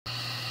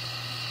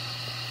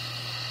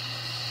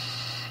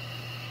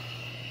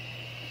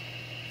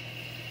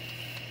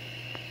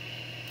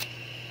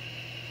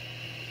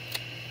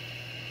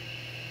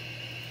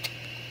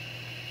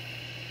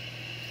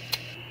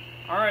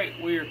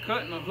Alright, we are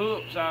cutting the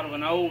hooks out of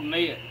an old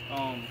net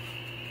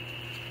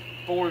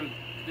for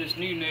this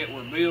new net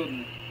we're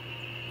building.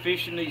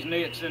 Fishing these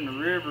nets in the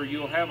river,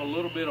 you'll have a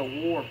little bit of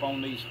warp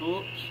on these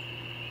hooks,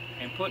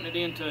 and putting it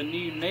into a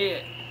new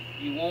net,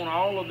 you want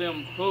all of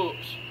them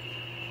hooks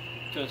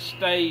to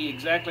stay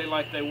exactly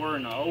like they were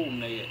in the old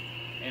net.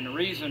 And the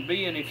reason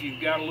being, if you've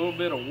got a little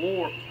bit of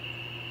warp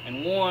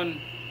and one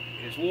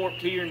is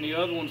warped here and the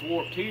other one's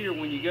warped here,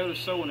 when you go to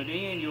sewing it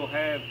in, you'll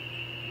have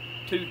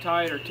too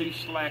tight or too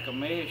slack a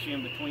mesh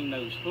in between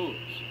those hooks.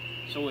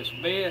 So it's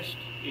best,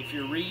 if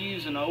you're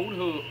reusing old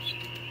hooks,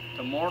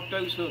 to mark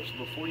those hooks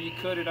before you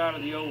cut it out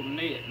of the old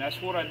net. And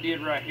that's what I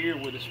did right here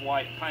with this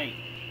white paint.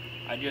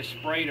 I just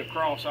sprayed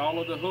across all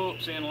of the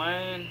hooks in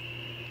line,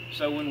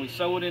 so when we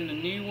sew it in the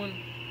new one,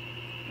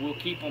 we'll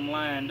keep them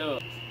lined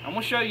up. I'm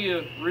going to show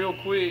you real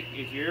quick,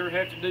 if you ever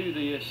have to do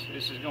this,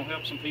 this is going to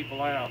help some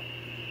people out.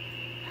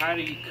 How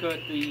do you cut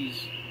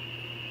these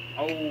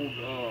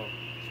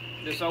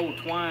this old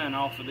twine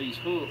off of these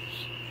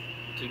hooks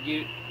to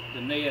get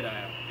the net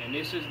out? And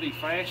this is the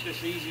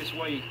fastest, easiest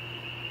way.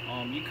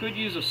 You could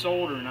use a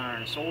soldering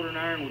iron. A soldering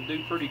iron would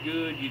do pretty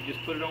good. You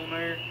just put it on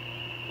there.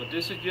 But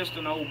this is just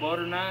an old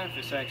butter knife.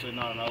 It's actually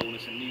not an old,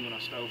 it's a new one I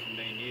stole from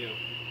Danielle.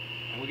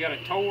 And we got a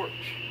torch,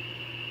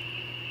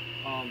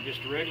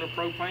 just a regular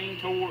propane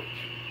torch.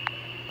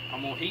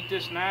 I'm gonna heat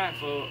this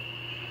knife up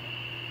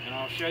and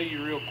I'll show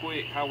you real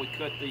quick how we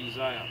cut these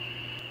out.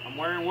 I'm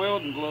wearing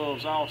welding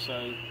gloves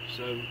also,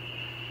 so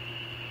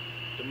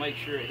to make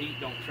sure the heat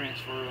don't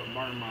transfer up and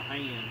burn my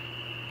hand.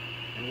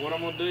 And what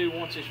I'm gonna do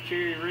once it's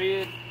cherry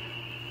red,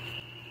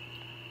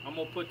 I'm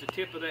gonna put the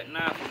tip of that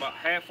knife about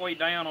halfway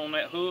down on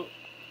that hook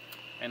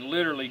and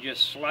literally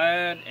just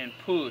slide and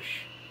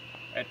push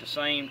at the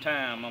same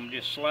time. I'm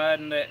just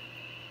sliding that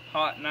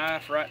hot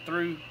knife right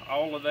through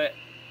all of that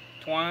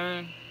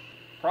twine.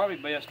 Probably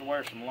best to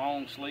wear some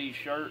long sleeve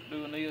shirt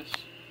doing this.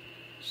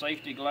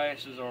 Safety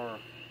glasses are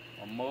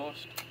a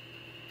must.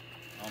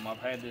 I've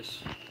had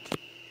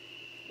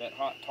that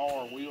hot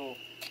tar will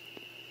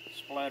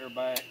splatter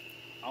back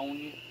on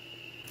you.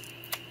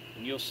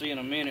 And you'll see in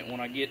a minute when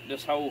I get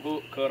this whole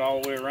hook cut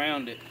all the way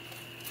around it,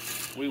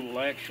 we will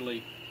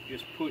actually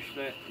just push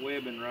that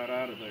webbing right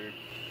out of there.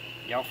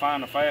 Y'all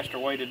find a faster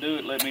way to do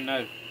it, let me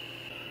know.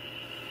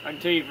 I can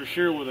tell you for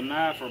sure with a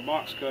knife or a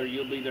box cutter,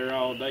 you'll be there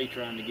all day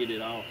trying to get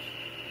it off.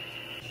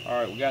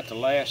 Alright, we got the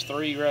last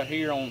three right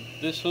here on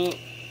this hook.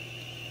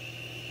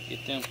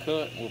 Get them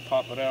cut, we'll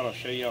pop it out. I'll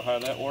show y'all how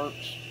that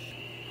works.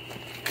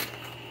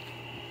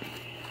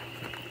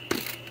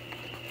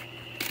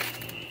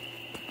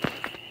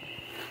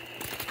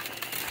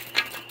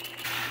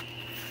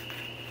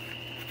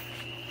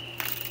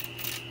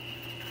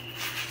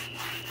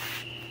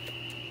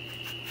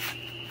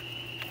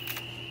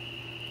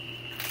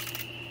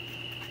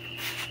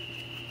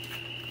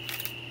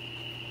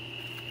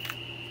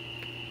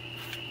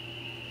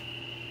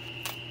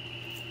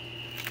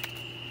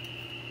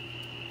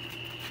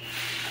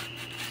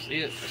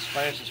 That's the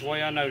fastest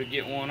way I know to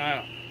get one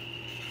out.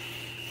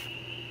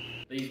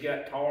 These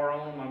got tar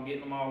on them. I'm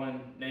getting them all in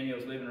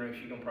Danielle's living room.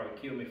 She's gonna probably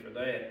kill me for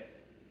that.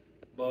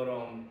 But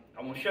I'm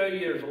gonna show you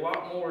there's a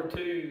lot more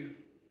to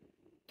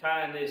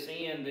tying this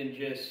in than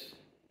just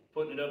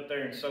putting it up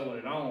there and sewing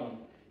it on.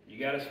 You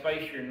gotta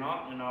space your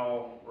knot and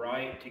all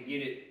right to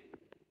get it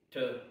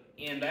to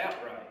end out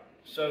right.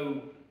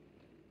 So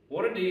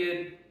what I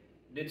did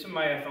some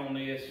math on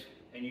this,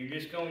 and you're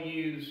just gonna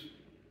use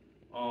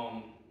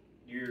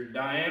your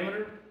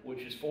diameter,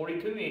 which is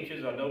 42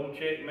 inches. I double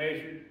checked,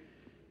 measured,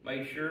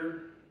 made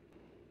sure.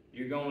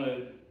 You're going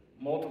to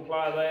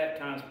multiply that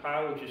times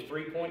pi, which is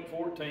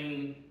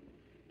 3.14,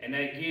 and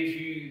that gives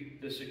you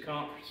the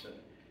circumference.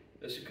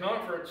 The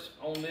circumference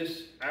on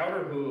this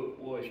outer hook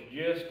was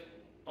just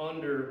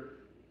under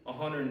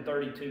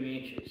 132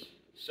 inches.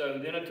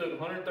 So then I took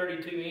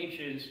 132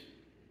 inches,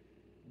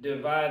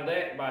 divide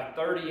that by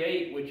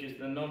 38, which is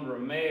the number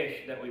of mesh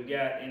that we've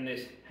got in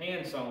this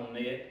hand sewn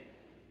net,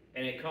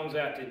 and it comes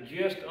out to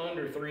just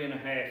under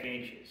 3.5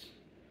 inches.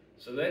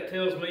 So that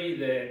tells me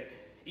that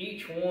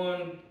each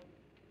one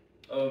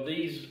of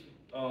these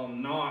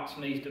knots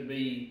needs to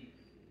be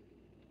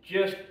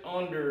just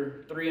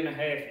under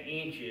 3.5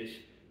 inches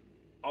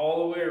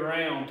all the way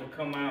around to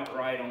come out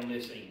right on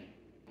this end.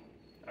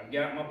 I've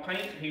got my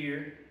paint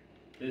here.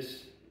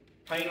 This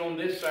paint on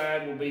this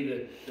side will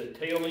be the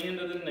tail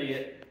end of the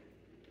net,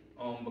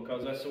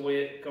 because that's the way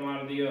it come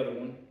out of the other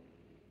one.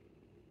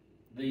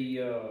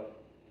 The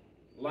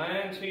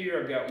lines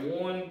here, I've got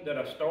one that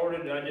I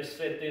started. I just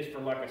set this for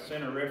like a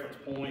center reference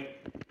point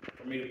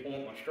for me to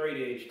point my straight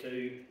edge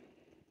to.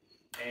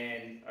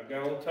 And I've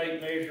got a little tape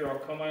measure. I'll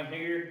come out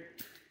here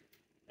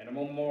and I'm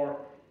gonna mark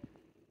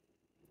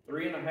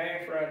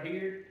 3.5 right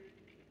here.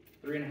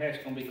 3.5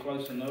 is gonna be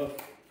close enough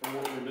for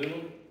what we're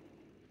doing.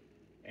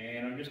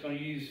 And I'm just gonna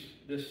use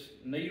this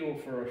needle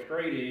for a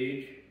straight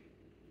edge.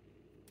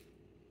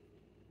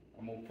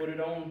 I'm gonna put it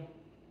on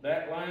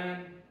that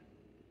line,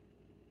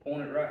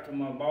 point it right to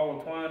my ball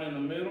of twine in the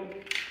middle,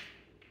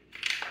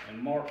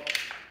 and mark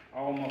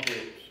all my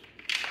hooks.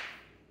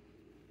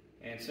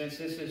 And since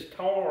this is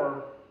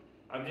tar,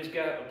 I've just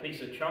got a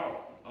piece of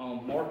chalk,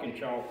 marking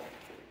chalk,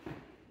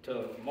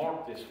 to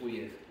mark this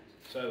with.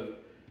 So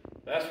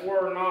that's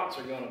where our knots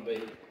are gonna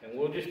be. And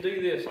we'll just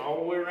do this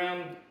all the way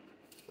around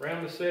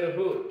the set of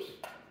hooks.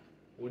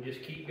 We'll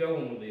just keep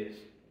going with this.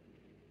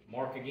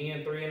 Mark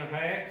again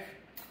 3.5.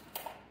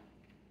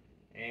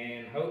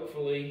 And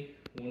hopefully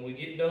when we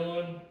get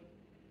done,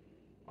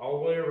 all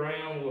the way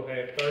around, we'll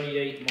have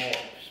 38 marks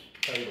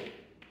total.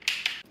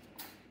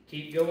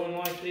 Keep going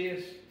like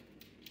this.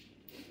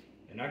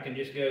 And I can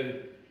just go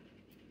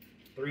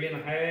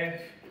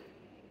 3.5,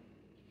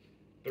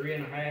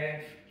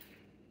 3.5,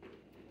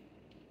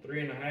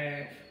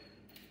 3.5,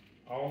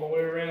 all the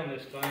way around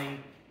this thing.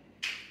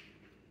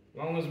 As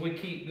long as we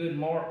keep good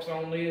marks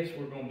on this,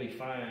 we're going to be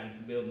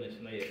fine building this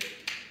net.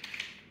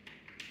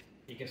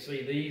 You can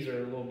see these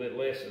are a little bit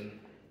less than,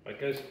 like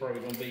those are probably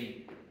going to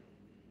be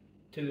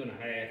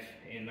 2.5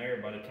 in there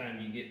by the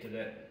time you get to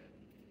that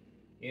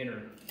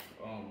inner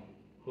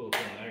hook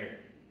in there.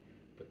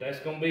 But that's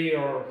going to be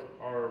our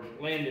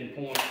landing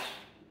points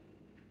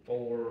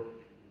for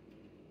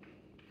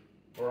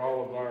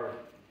all of our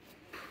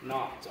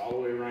knots all the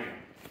way around.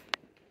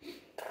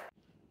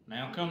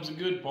 Now comes the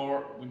good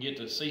part. We get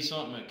to see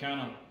something that kind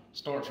of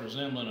starts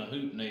resembling a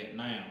hoop net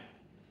now.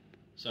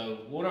 So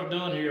what I've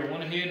done here, I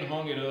went ahead and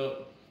hung it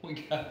up. We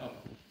got a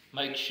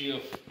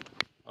makeshift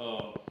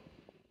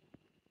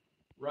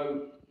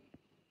rope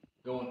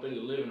going through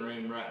the living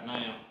room right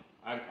now.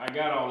 I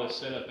got all this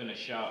set up in the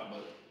shop,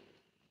 but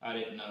I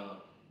didn't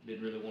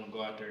really want to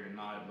go out there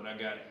tonight. But I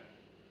got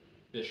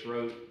this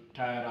rope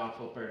tied off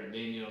up there to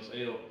Daniel's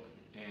elk,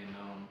 and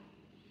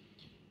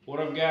what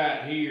I've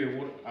got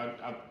here,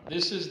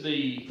 this is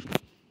the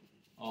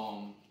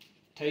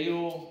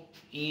tail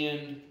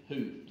end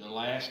hoop, the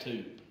last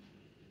hoop,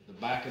 the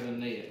back of the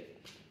net,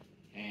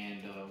 and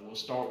we'll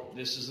start.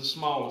 This is the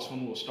smallest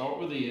one. We'll start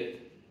with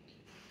it,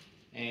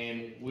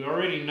 and we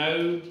already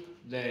know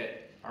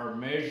that our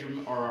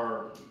measurement or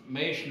our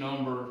mesh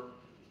number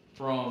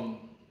from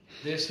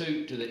this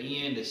hoop to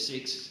the end is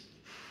 6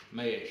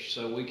 mesh.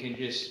 So we can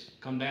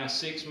just come down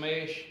 6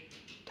 mesh,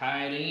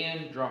 tie it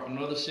in, drop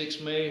another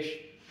 6 mesh,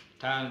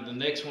 tie the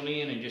next one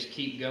in, and just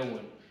keep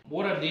going.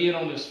 What I did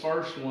on this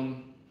first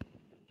one,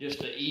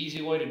 just an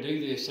easy way to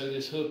do this so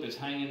this hook is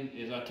hanging,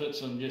 is I took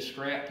some just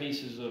scrap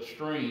pieces of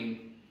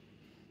string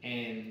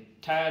and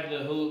tied the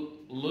hook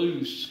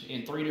loose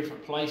in 3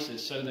 different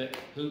places so that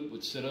hoop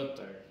would sit up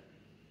there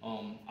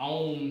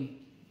on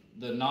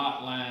the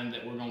knot line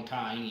that we're going to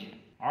tie in.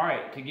 All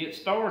right, to get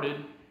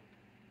started,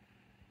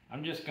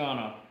 I'm just going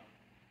to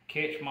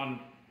catch my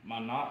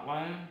knot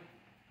line,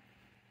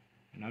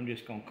 and I'm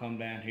just going to come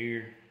down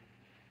here,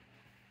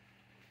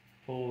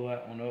 pull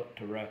that one up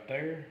to right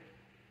there,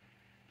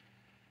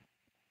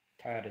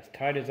 tie it as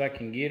tight as I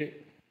can get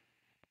it.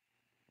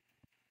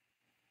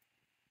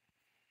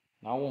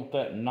 And I want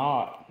that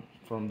knot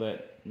from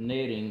that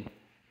netting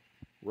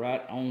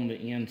right on the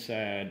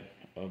inside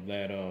of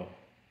that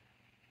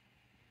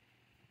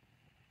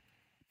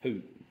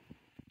hoop.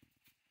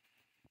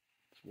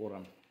 That's what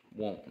I'm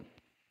wanting.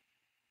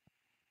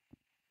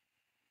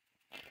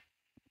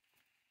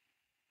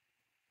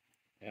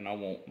 And I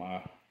want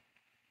my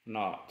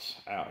knots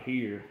out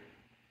here,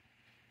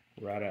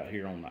 right out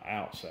here on the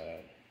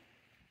outside.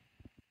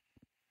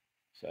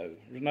 So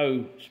there's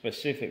no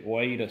specific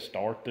way to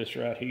start this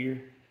right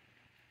here,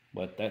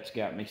 but that's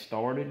got me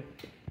started.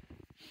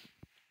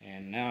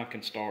 And now I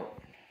can start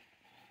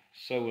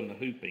sewing the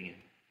hoop in.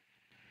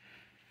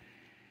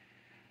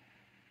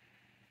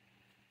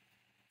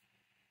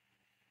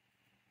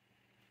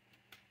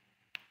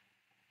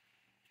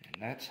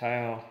 And that's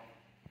how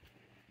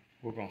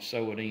we're going to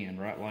sew it in,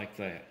 right like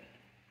that.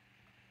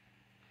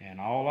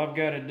 And all I've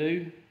got to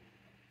do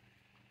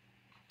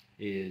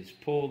is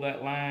pull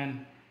that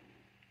line,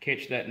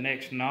 catch that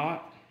next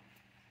knot,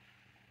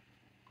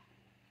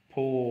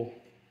 pull,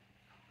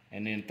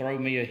 and then throw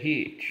me a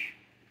hitch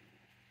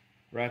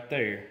right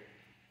there.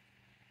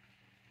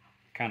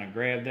 Kind of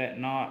grab that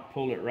knot,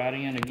 pull it right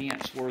in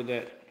against where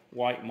that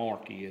white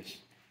mark is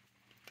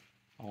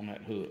on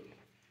that hook.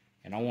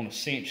 And I want to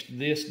cinch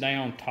this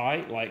down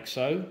tight like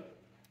so.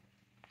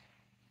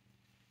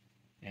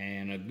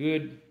 And a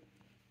good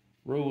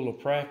rule of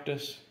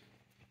practice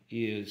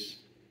is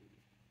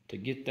to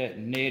get that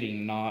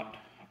netting knot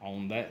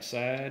on that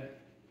side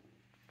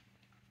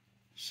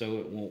so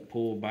it won't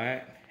pull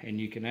back. And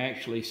you can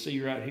actually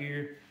see right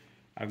here,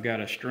 I've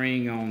got a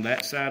string on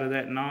that side of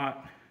that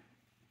knot.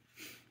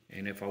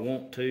 And if I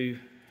want to,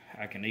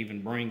 I can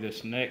even bring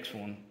this next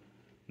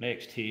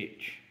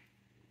hitch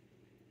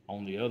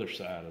on the other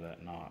side of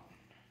that knot.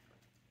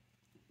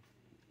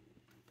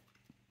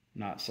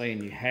 Not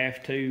saying you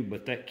have to,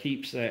 but that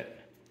keeps that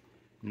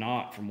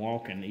knot from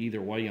walking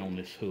either way on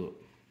this hook.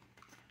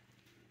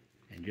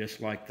 And just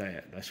like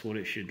that, that's what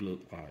it should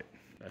look like.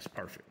 That's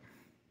perfect.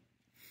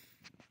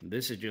 And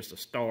this is just a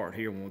start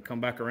here. When we come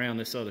back around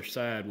this other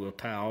side, we'll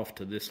tie off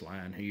to this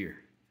line here.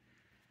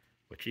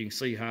 But you can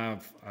see how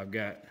I've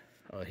got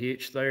a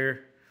hitch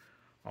there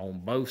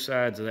on both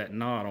sides of that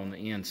knot on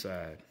the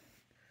inside.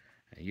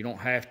 You don't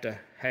have to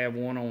have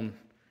one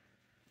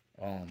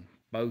on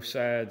both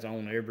sides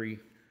on every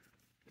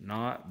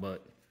knot,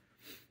 but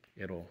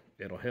it'll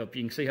help.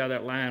 You can see how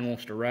that line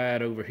wants to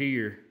ride over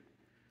here,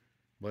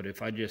 but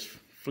if I just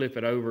flip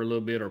it over a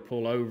little bit or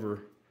pull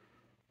over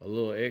a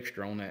little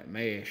extra on that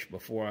mesh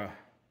before I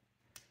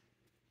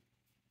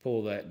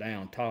pull that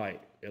down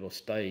tight, it'll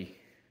stay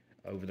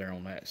over there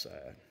on that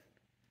side.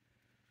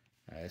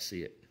 That's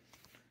it.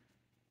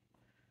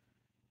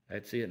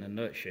 That's it in a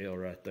nutshell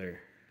right there.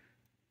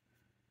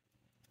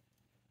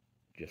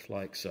 Just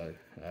like so.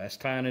 That's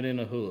tying it in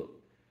a hook.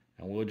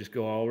 And we'll just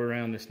go all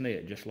around this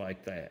net just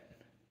like that.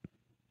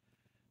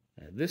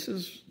 Now this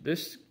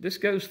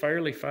goes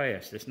fairly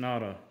fast. It's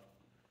not a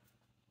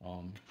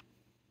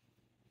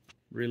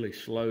really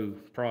slow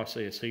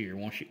process here.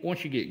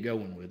 Once you get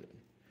going with it,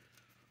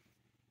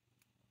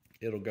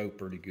 it'll go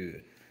pretty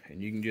good.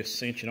 And you can just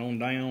cinch it on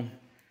down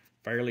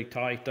fairly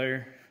tight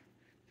there.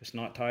 If it's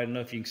not tight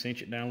enough, you can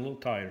cinch it down a little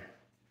tighter.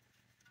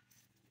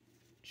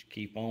 Just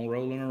keep on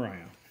rolling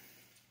around.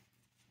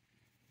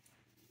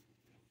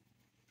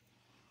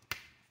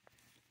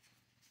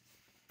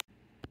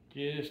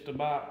 Just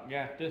about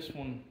got this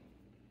one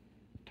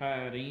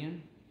tied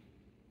in.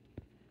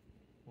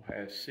 We'll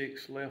have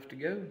 6 left to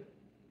go.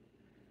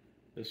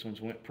 This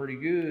one's went pretty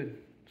good,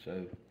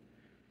 so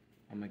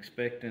I'm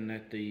expecting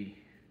that the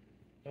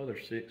other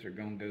 6 are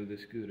gonna go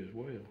this good as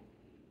well.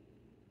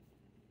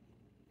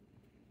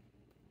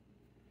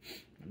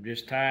 I'm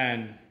just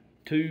tying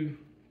two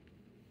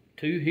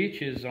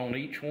hitches on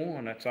each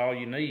one. That's all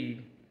you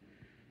need.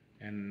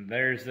 And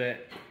there's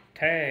that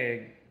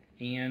tag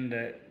end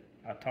that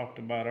I talked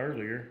about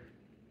earlier.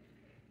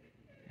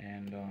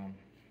 And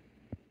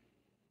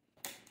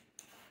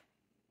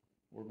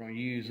we're going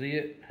to use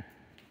it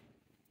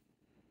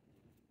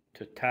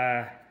to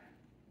tie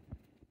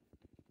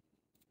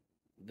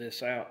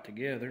this out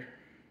together.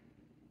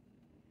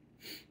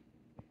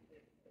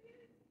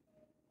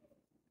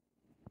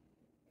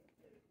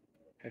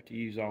 Have to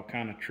use all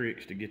kind of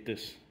tricks to get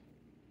this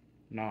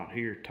knot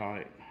here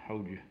tight.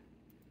 Hold your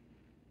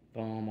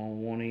thumb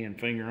on one end,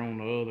 finger on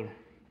the other.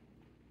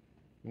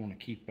 You want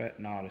to keep that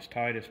knot as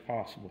tight as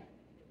possible.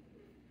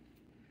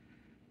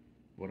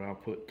 But I'll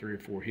put 3 or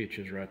 4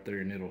 hitches right there,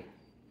 and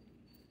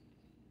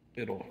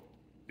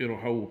it'll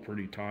hold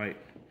pretty tight.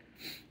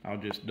 I'll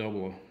just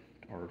double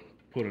or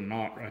put a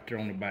knot right there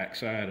on the back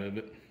side of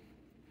it.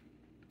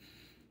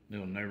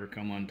 They'll never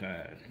come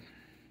untied.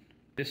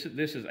 This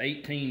is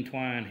 18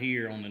 twine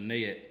here on the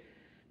net.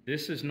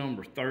 This is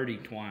number 30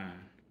 twine.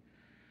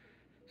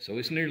 So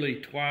it's nearly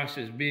twice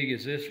as big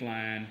as this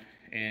line,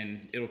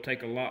 and it'll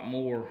take a lot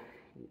more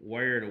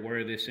wear to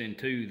wear this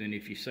into than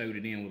if you sewed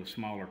it in with a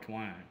smaller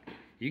twine.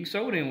 You can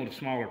sew it in with a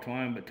smaller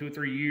twine, but 2 or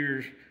 3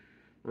 years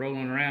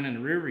rolling around in the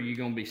river, you're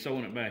gonna be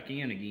sewing it back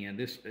in again.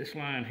 This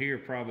line here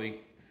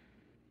probably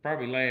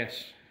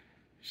lasts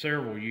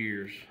several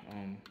years,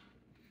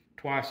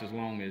 twice as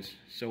long as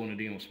sewing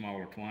it in with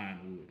smaller twine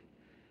would.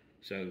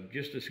 So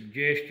just a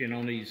suggestion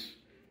on these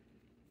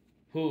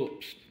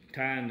hooks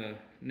tying the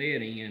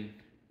net in,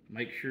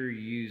 make sure you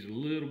use a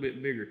little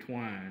bit bigger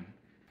twine.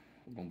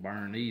 We're gonna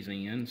burn these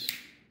ends.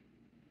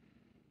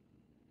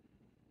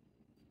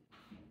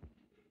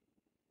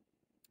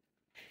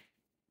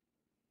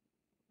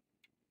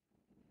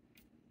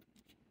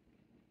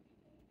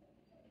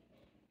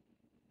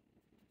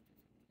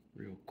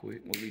 Real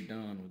quick, we'll be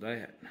done with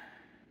that.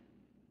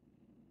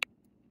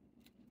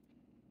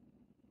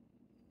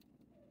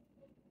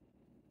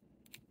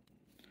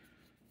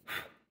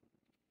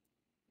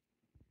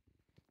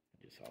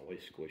 Just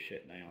always squish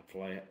that down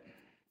flat.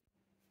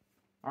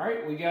 All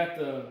right, we got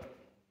the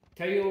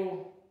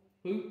tail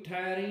hoop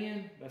tied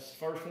in. That's the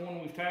first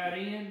one we've tied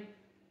in.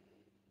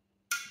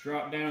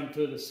 Drop down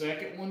to the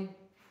second one.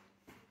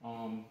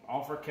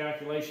 Off our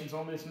calculations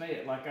on this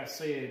net, like I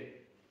said,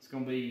 it's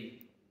going to be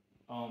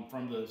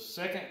from the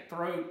second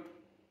throat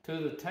to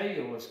the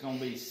tail, it's going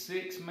to be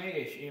 6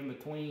 mesh in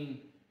between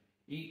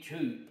each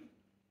hoop.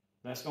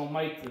 That's going to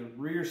make the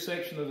rear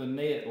section of the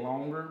net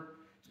longer.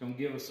 It's going to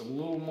give us a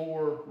little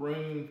more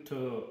room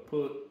to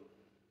put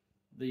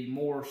the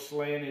more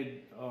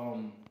slanted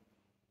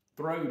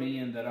throat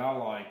in that I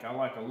like. I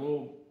like a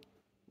little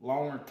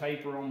longer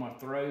taper on my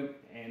throat,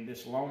 and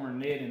this longer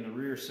net in the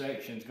rear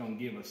section is going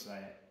to give us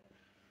that.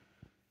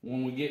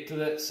 When we get to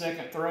that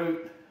second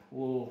throat,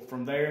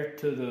 from there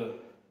to the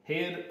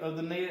head of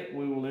the net,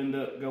 we will end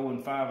up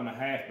going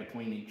 5.5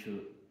 between each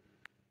hook.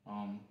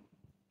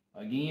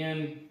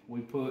 Again,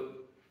 we put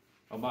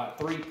about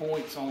 3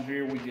 points on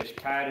here. We just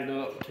tied it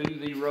up to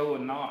the row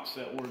of knots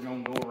that we're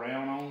going to go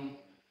around on.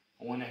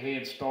 I went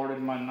ahead, started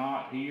my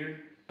knot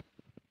here.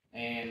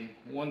 And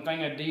one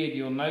thing I did,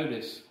 you'll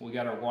notice, we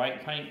got our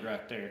white paint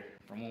right there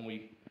from when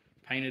we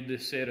painted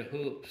this set of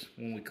hooks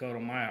when we cut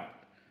them out.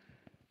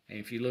 And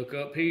if you look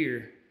up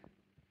here,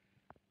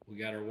 we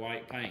got our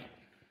white paint.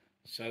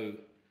 So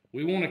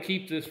we want to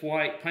keep this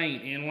white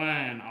paint in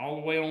line all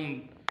the way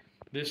on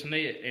this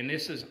net. And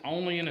this is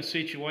only in a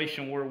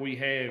situation where we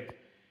have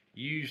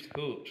used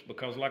hooks,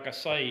 because like I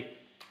say,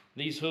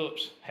 these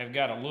hooks have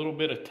got a little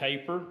bit of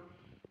taper.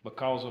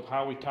 because of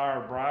how we tie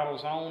our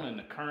bridles on and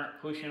the current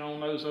pushing on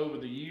those over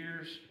the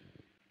years.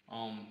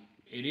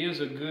 It is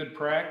a good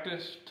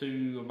practice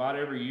to, about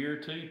every year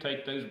or two,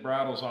 take those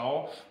bridles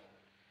off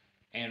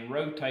and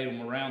rotate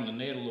them around the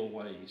net a little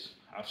ways.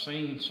 I've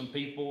seen some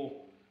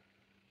people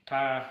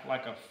tie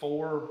like a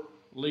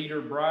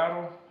 4-liter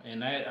bridle,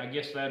 and that, I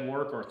guess that'd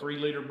work, or a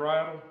 3-liter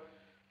bridle.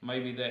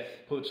 Maybe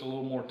that puts a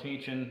little more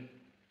tension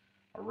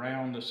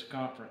around the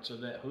circumference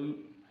of that hoop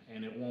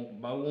and it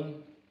won't bow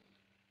them.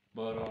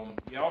 But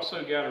you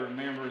also got to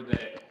remember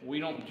that we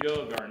don't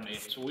jug our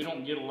nets, so we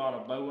don't get a lot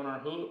of bow in our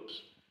hooks.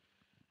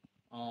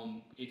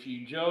 If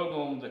you jug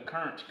them, the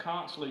current's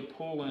constantly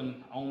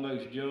pulling on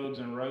those jugs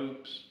and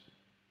ropes,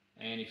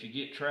 and if you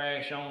get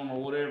trash on them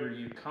or whatever,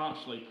 you're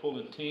constantly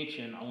pulling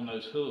tension on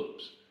those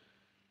hooks.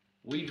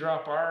 We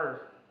drop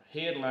our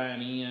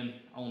headline in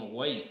on a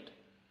weight,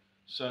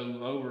 so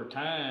over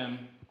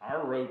time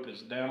our rope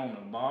is down on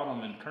the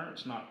bottom and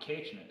current's not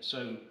catching it.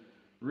 So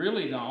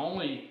really the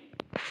only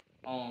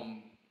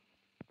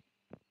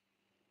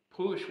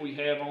push we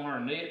have on our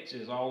nets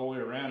is all the way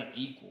around it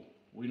equal.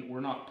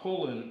 We're not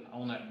pulling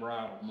on that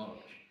bridle much.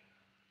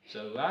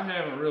 So I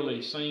haven't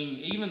really seen,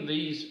 even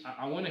these,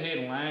 I went ahead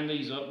and lined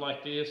these up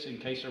like this in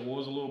case there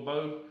was a little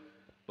bow,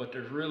 but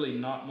there's really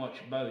not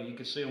much bow. You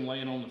can see them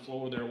laying on the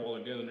floor there a while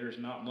ago, and there's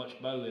not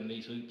much bow in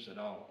these hoops at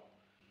all.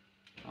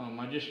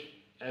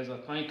 As I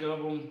think of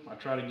them, I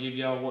try to give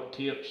y'all what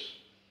tips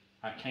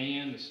I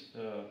can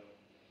to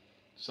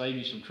save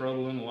you some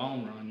trouble in the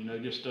long run. You know,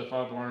 just stuff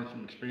I've learned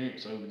from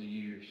experience over the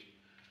years.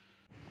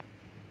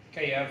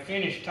 Okay, I've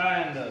finished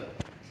tying the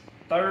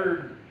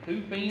 3rd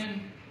hoop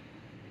in.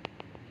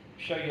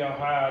 Show y'all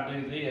how I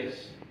do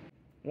this.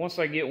 Once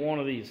I get one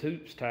of these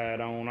hoops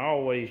tied on, I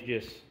always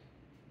just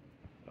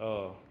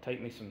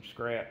take me some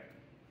scrap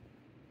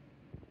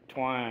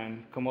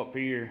twine, come up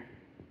here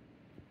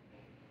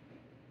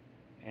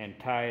and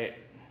tie it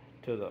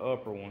to the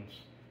upper ones.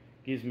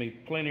 Gives me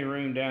plenty of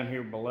room down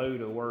here below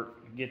to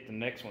work, get the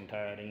next one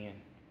tied in.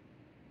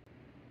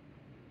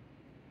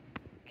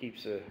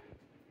 Keeps the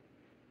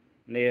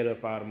net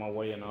up out of my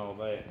way and all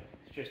that.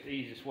 It's just the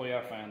easiest way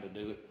I find to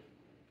do it.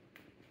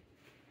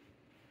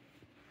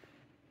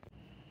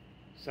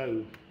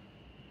 So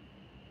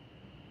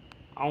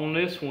on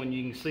this one,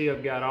 you can see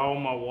I've got all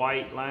my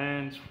white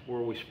lines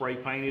where we spray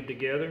painted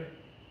together.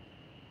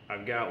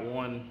 I've got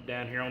one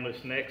down here on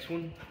this next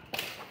one,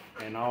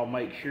 and I'll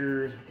make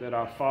sure that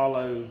I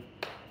follow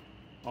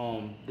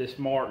this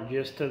mark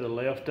just to the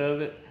left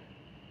of it,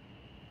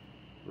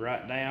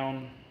 right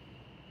down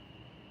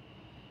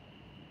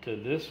to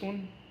this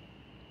one,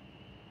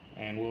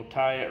 and we'll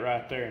tie it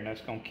right there, and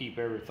that's going to keep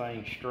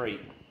everything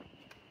straight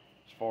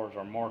as far as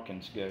our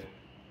markings go.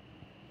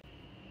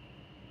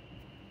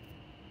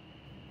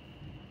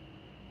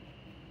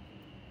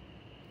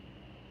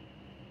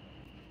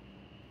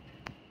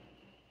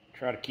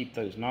 Try to keep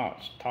those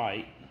knots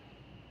tight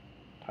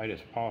as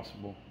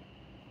possible.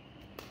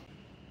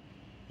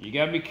 You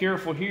got to be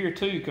careful here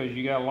too, because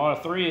you got a lot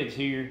of threads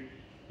here.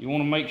 You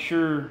want to make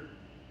sure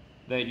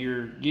that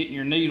you're getting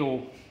your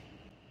needle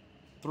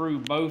through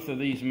both of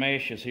these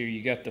meshes here.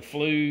 You got the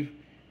flue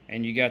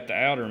and you got the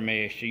outer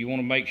mesh, so you want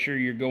to make sure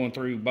you're going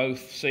through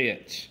both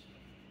sets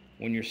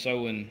when you're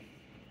sewing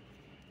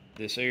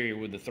this area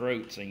with the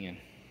throats in.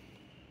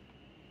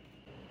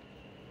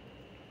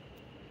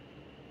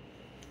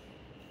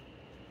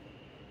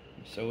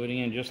 Sew it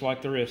in just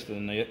like the rest of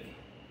the net.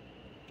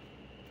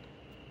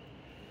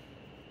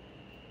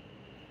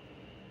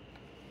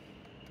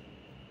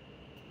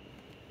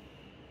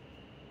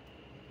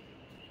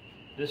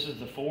 This is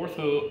the 4th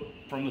hook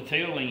from the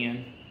tail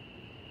end,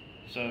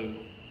 so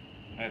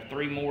I have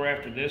 3 more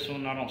after this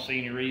one. I don't see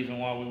any reason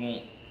why we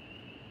won't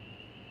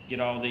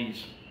get all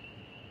these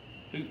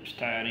hoops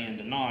tied in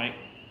tonight.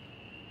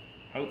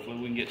 Hopefully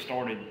we can get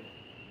started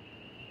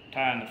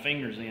tying the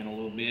fingers in a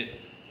little bit,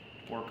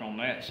 work on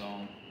that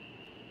some.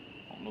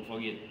 I don't know if I'll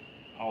get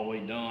all the way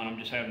done. I'm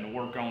just having to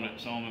work on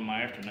it some in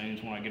my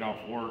afternoons when I get off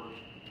work.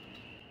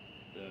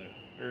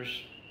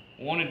 There's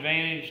one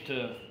advantage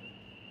to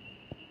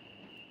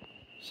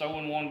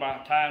sewing one by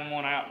tying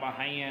one out by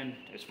hand,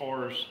 as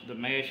far as the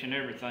mesh and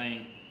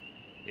everything,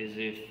 is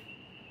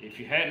if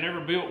you hadn't ever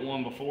built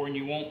one before and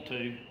you want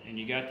to, and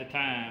you got the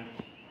time,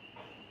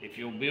 if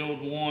you'll build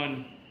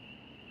one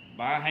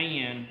by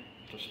hand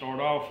to start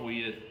off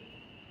with,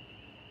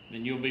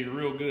 then you'll be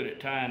real good at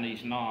tying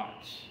these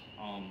knots.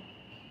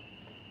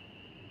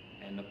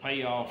 And the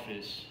payoff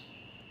is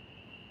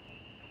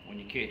when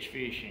you catch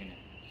fish in it.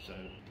 So,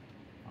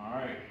 all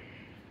right,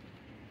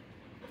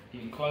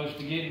 getting close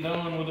to getting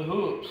done with the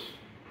hooks.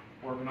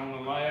 Working on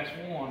the last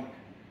one.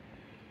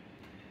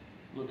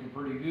 Looking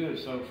pretty good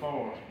so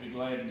far. Be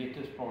glad to get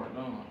this part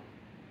done.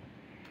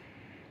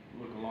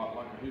 Look a lot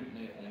like a hoop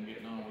net when we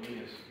get done with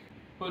this.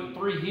 Putting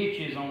 3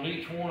 hitches on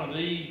each one of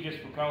these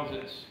just because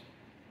it's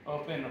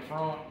up in the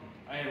front.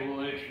 Add a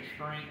little extra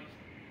strength.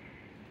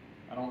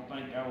 I don't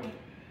think I would.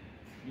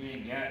 You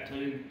ain't got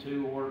to.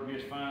 2 will work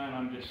just fine.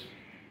 I'm just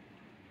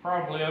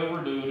probably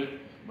overdoing it,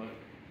 but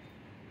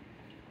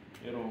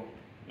it'll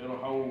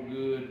hold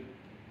good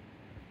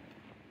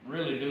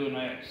really doing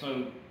that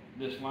so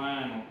this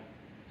line will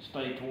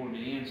stay toward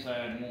the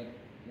inside and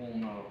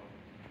won't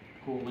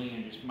pull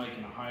in, just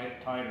making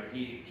a tighter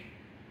hitch.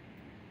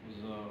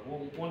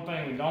 One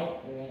thing we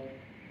don't want,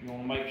 you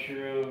want to make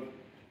sure of,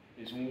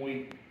 is when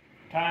we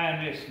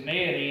tie this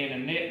net in,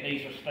 the net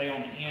needs to stay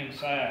on the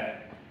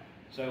inside.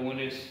 So when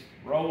this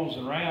rolls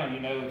around,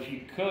 you know, if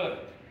you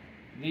cut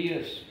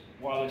this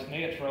while this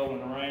net's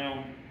rolling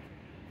around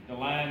the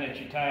line that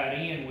you tied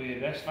in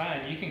with, that's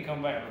fine. You can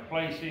come back and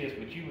replace this,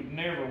 but you would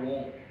never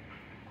want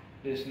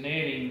this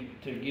netting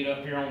to get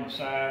up here on the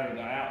side or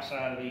the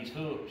outside of these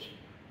hooks,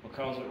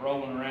 because it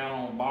rolling around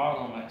on the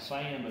bottom, that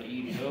sand would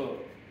eat it up,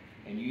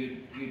 and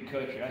you'd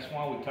cut your. That's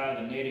why we tie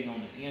the netting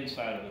on the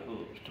inside of the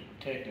hooks, to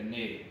protect the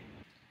netting.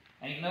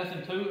 Ain't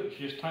nothing to it, it's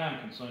just time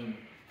consuming.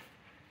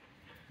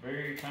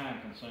 Very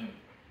time consuming.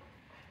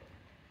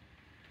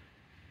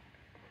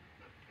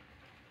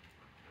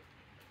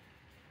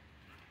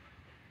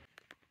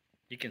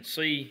 You can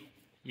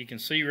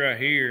see right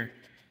here,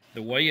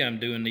 the way I'm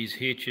doing these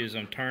hitches,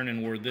 I'm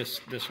turning where this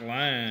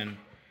line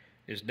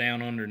is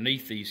down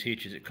underneath these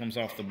hitches. It comes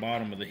off the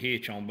bottom of the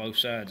hitch on both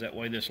sides. That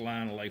way this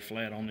line will lay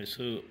flat on this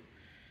hook.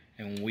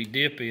 And when we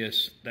dip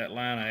this, that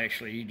line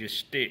actually just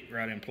stick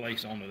right in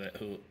place onto that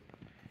hook.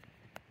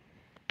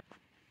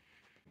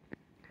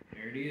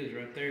 There it is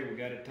right there. We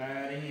got it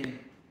tied in.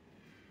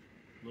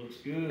 Looks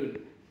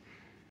good.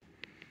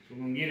 So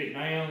we're gonna get it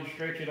down,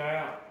 stretch it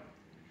out,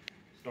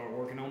 start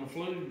working on the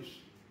flues.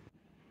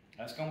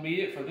 That's gonna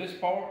be it for this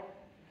part.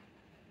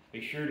 Be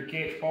sure to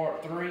catch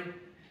part 3. We're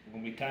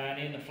gonna be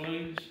tying in the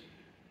flues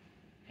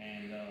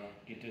and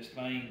get this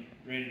thing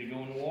ready to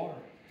go in the water.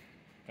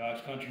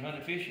 God's Country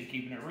Hunting and Fishing,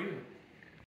 keeping it real.